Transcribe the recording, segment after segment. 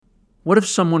What if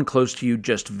someone close to you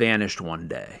just vanished one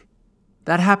day?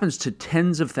 That happens to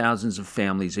tens of thousands of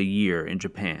families a year in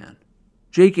Japan.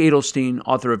 Jake Adelstein,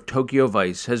 author of Tokyo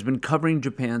Vice, has been covering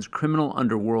Japan's criminal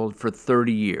underworld for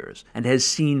 30 years and has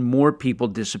seen more people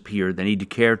disappear than he'd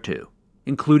care to,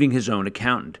 including his own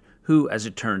accountant, who, as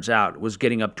it turns out, was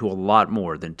getting up to a lot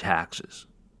more than taxes.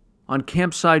 On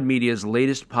Campside Media's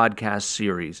latest podcast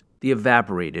series, The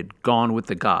Evaporated, Gone with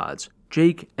the Gods,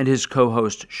 Jake and his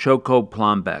co-host Shoko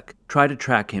Plombeck try to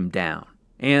track him down.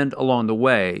 And along the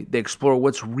way, they explore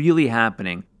what's really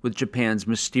happening with Japan's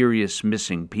mysterious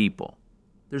missing people.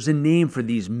 There's a name for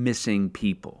these missing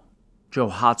people: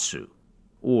 Johatsu,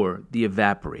 or the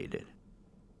Evaporated.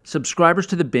 Subscribers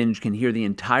to The Binge can hear the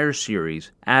entire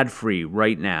series ad-free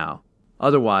right now.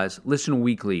 Otherwise, listen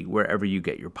weekly wherever you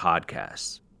get your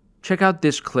podcasts. Check out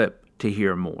this clip to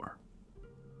hear more.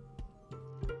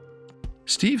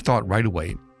 Steve thought right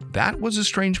away that was a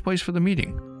strange place for the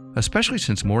meeting, especially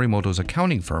since Morimoto's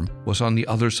accounting firm was on the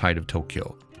other side of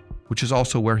Tokyo, which is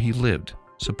also where he lived,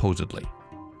 supposedly.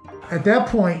 At that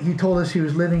point, he told us he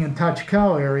was living in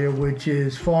Tachikawa area, which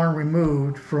is far and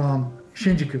removed from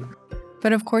Shinjuku.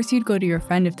 But of course you'd go to your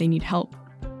friend if they need help.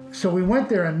 So we went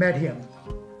there and met him,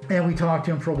 and we talked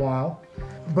to him for a while.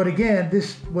 But again,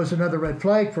 this was another red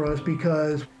flag for us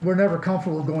because we're never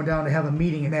comfortable going down to have a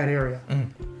meeting in that area.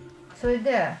 So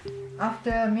there, after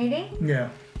a meeting,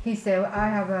 he said, I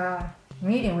have a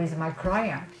meeting with my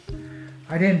client.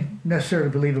 I didn't necessarily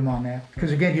believe him on that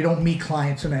because, again, you don't meet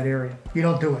clients in that area. You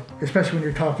don't do it, especially when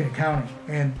you're talking accounting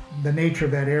and the nature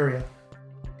of that area.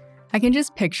 I can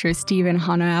just picture Steve and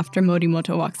Hana after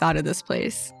Morimoto walks out of this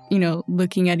place,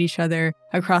 looking at each other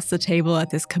across the table at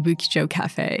this Kabukicho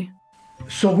cafe.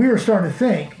 So we were starting to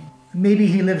think, maybe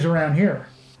he lives around here,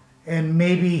 and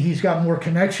maybe he's got more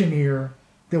connection here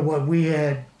than what we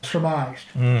had surmised.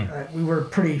 We were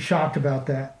pretty shocked about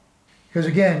that. Because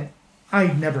again,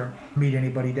 I'd never meet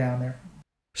anybody down there.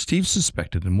 Steve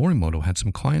suspected that Morimoto had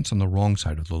some clients on the wrong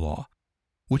side of the law,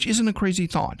 which isn't a crazy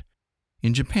thought.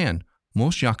 In Japan,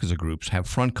 most Yakuza groups have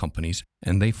front companies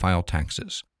and they file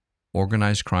taxes.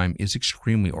 Organized crime is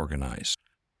extremely organized.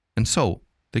 And so,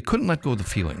 they couldn't let go of the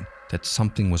feeling that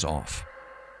something was off.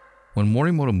 When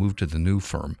Morimoto moved to the new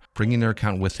firm, bringing their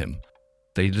accountant with him,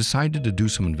 they decided to do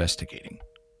some investigating.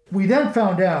 We then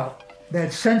found out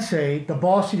that Sensei, the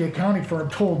boss of the accounting firm,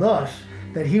 told us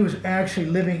that he was actually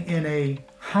living in a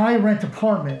high-rent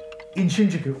apartment in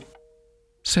Shinjuku.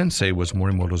 Sensei was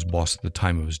Morimoto's boss at the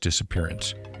time of his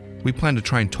disappearance. We plan to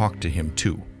try and talk to him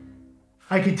too.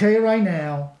 I can tell you right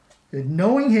now that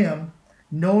knowing him,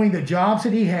 knowing the jobs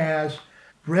that he has,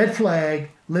 red flag,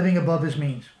 living above his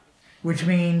means, which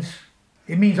means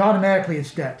automatically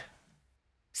it's debt.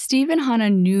 Steve and Hana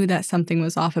knew that something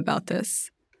was off about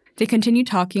this. They continued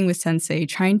talking with Sensei,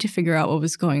 trying to figure out what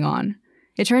was going on.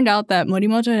 It turned out that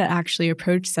Morimoto had actually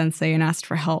approached Sensei and asked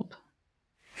for help.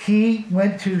 He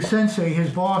went to Sensei,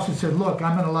 his boss, and said, look,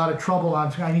 I'm in a lot of trouble,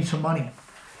 I need some money.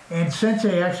 And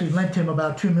Sensei actually lent him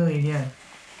about 2 million yen.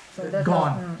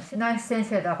 Gone.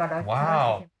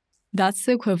 Wow. That's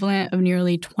the equivalent of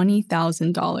nearly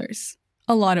 $20,000.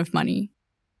 A lot of money.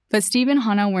 But Steve and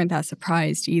Hana weren't that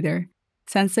surprised either.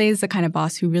 Sensei is the kind of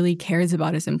boss who really cares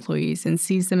about his employees and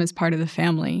sees them as part of the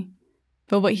family.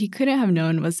 But what he couldn't have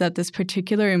known was that this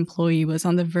particular employee was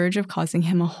on the verge of causing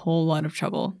him a whole lot of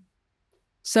trouble.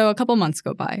 So a couple months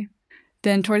go by.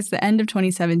 Then towards the end of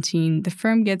 2017, the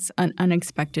firm gets an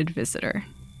unexpected visitor.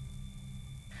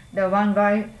 The one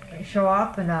guy show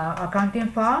up in the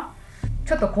accounting firm.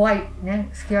 ちょっと怖いね,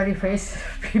 scary face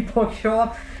people show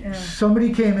up.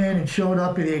 Somebody came in and showed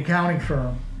up at the accounting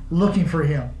firm looking for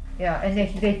him. Yeah, and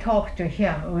they talked to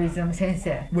him with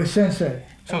Sensei. With Sensei.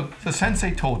 So Sensei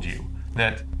told you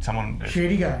that someone...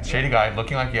 Shady guy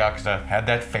looking like Yakuza, had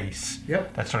that face.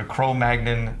 Yep. That sort of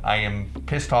Cro-Magnon, I am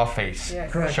pissed off face.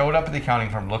 Yes. Correct. Showed up at the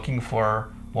accounting firm looking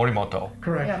for Morimoto.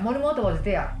 Correct. Yeah, Morimoto was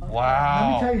there.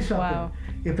 Wow. Let me tell you something. Wow.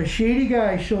 If a shady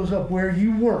guy shows up where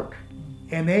you work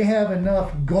and they have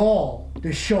enough gall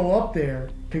to show up there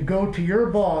to go to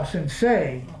your boss and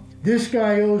say, this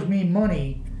guy owes me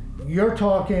money, you're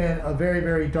talking a very,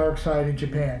 very dark side in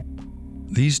Japan.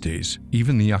 These days,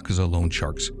 even the Yakuza loan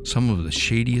sharks, some of the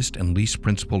shadiest and least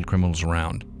principled criminals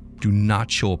around, do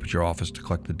not show up at your office to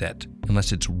collect the debt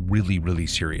unless it's really, really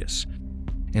serious.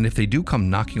 And if they do come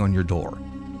knocking on your door,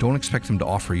 don't expect them to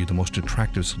offer you the most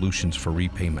attractive solutions for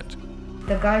repayment.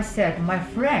 The guy said, my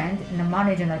friend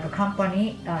managing like a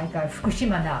company, like a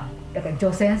Fukushima now, like a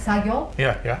Josen Sagyo,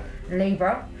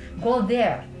 labor, go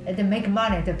there and then make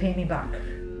money to pay me back.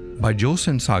 By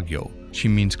Josen Sagyo, she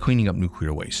means cleaning up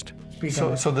nuclear waste.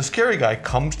 So the scary guy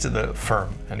comes to the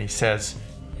firm and he says,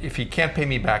 if he can't pay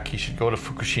me back, he should go to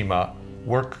Fukushima,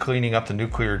 work cleaning up the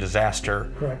nuclear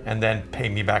disaster, Correct. and then pay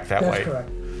me back that way. That's correct.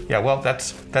 Yeah, well,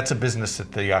 that's a business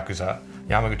that the Yakuza,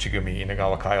 Yamaguchi-gumi,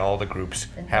 Inagawa-kai, all the groups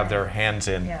have their hands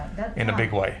in a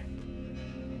big way.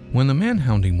 When the man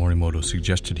hounding Morimoto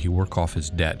suggested he work off his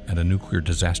debt at a nuclear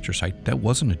disaster site, that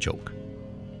wasn't a joke.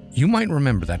 You might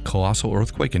remember that colossal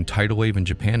earthquake and tidal wave in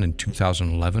Japan in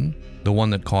 2011, the one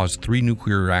that caused 3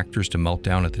 nuclear reactors to melt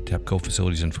down at the TEPCO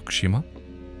facilities in Fukushima?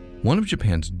 One of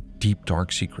Japan's deep,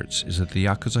 dark secrets is that the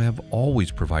Yakuza have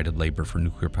always provided labor for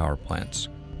nuclear power plants.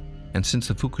 And since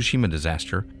the Fukushima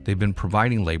disaster, they've been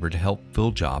providing labor to help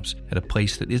fill jobs at a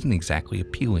place that isn't exactly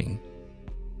appealing.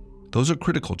 Those are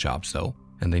critical jobs, though,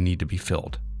 and they need to be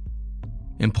filled.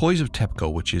 Employees of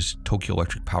TEPCO, which is Tokyo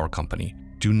Electric Power Company,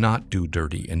 do not do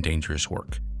dirty and dangerous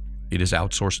work. It is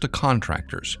outsourced to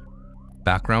contractors.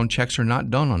 Background checks are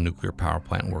not done on nuclear power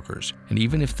plant workers, and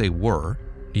even if they were,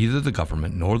 neither the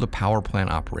government nor the power plant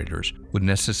operators would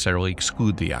necessarily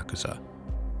exclude the Yakuza.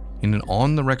 In an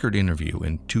on-the-record interview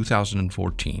in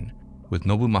 2014 with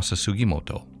Nobumasa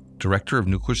Sugimoto, Director of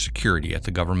Nuclear Security at the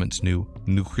government's new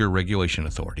Nuclear Regulation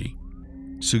Authority,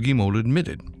 Sugimoto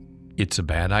admitted, "It's a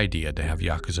bad idea to have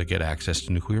Yakuza get access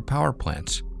to nuclear power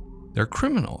plants. They're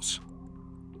criminals."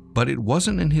 But it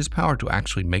wasn't in his power to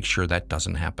actually make sure that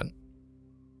doesn't happen.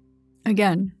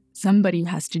 Again, somebody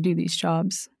has to do these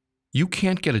jobs. You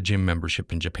can't get a gym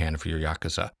membership in Japan for your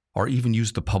Yakuza, or even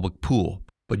use the public pool,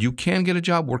 but you can get a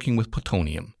job working with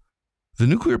plutonium. The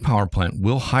nuclear power plant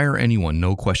will hire anyone,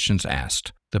 no questions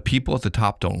asked. The people at the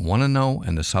top don't want to know,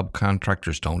 and the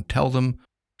subcontractors don't tell them,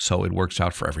 so it works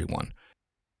out for everyone.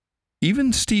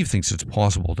 Even Steve thinks it's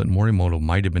plausible that Morimoto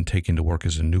might have been taken to work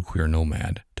as a nuclear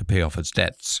nomad to pay off his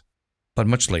debts. But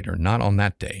much later, not on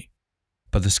that day.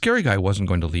 But the scary guy wasn't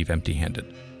going to leave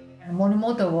empty-handed.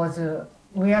 Morimoto was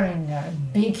wearing a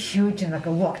big, huge, like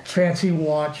a watch. Fancy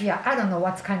watch. Yeah, I don't know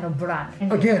what kind of brand.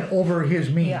 And Again, over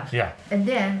his means. Yeah. And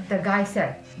then the guy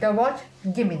said, "The watch,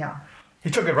 give me now."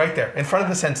 He took it right there, in front of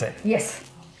the sensei. Yes.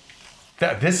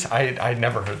 I'd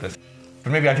never heard this,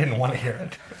 but maybe I didn't want to hear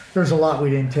it. There's a lot we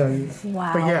didn't tell you.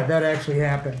 Wow. But yeah, that actually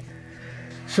happened.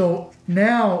 So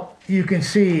now you can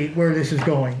see where this is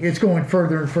going. It's going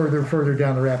further and further and further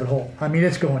down the rabbit hole. I mean,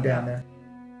 it's going down there.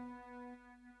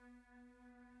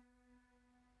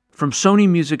 From Sony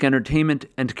Music Entertainment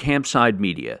and Campside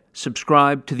Media,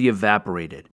 subscribe to The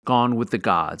Evaporated, Gone with the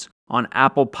Gods on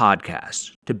Apple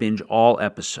Podcasts to binge all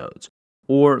episodes,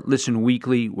 or listen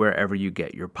weekly wherever you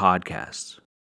get your podcasts.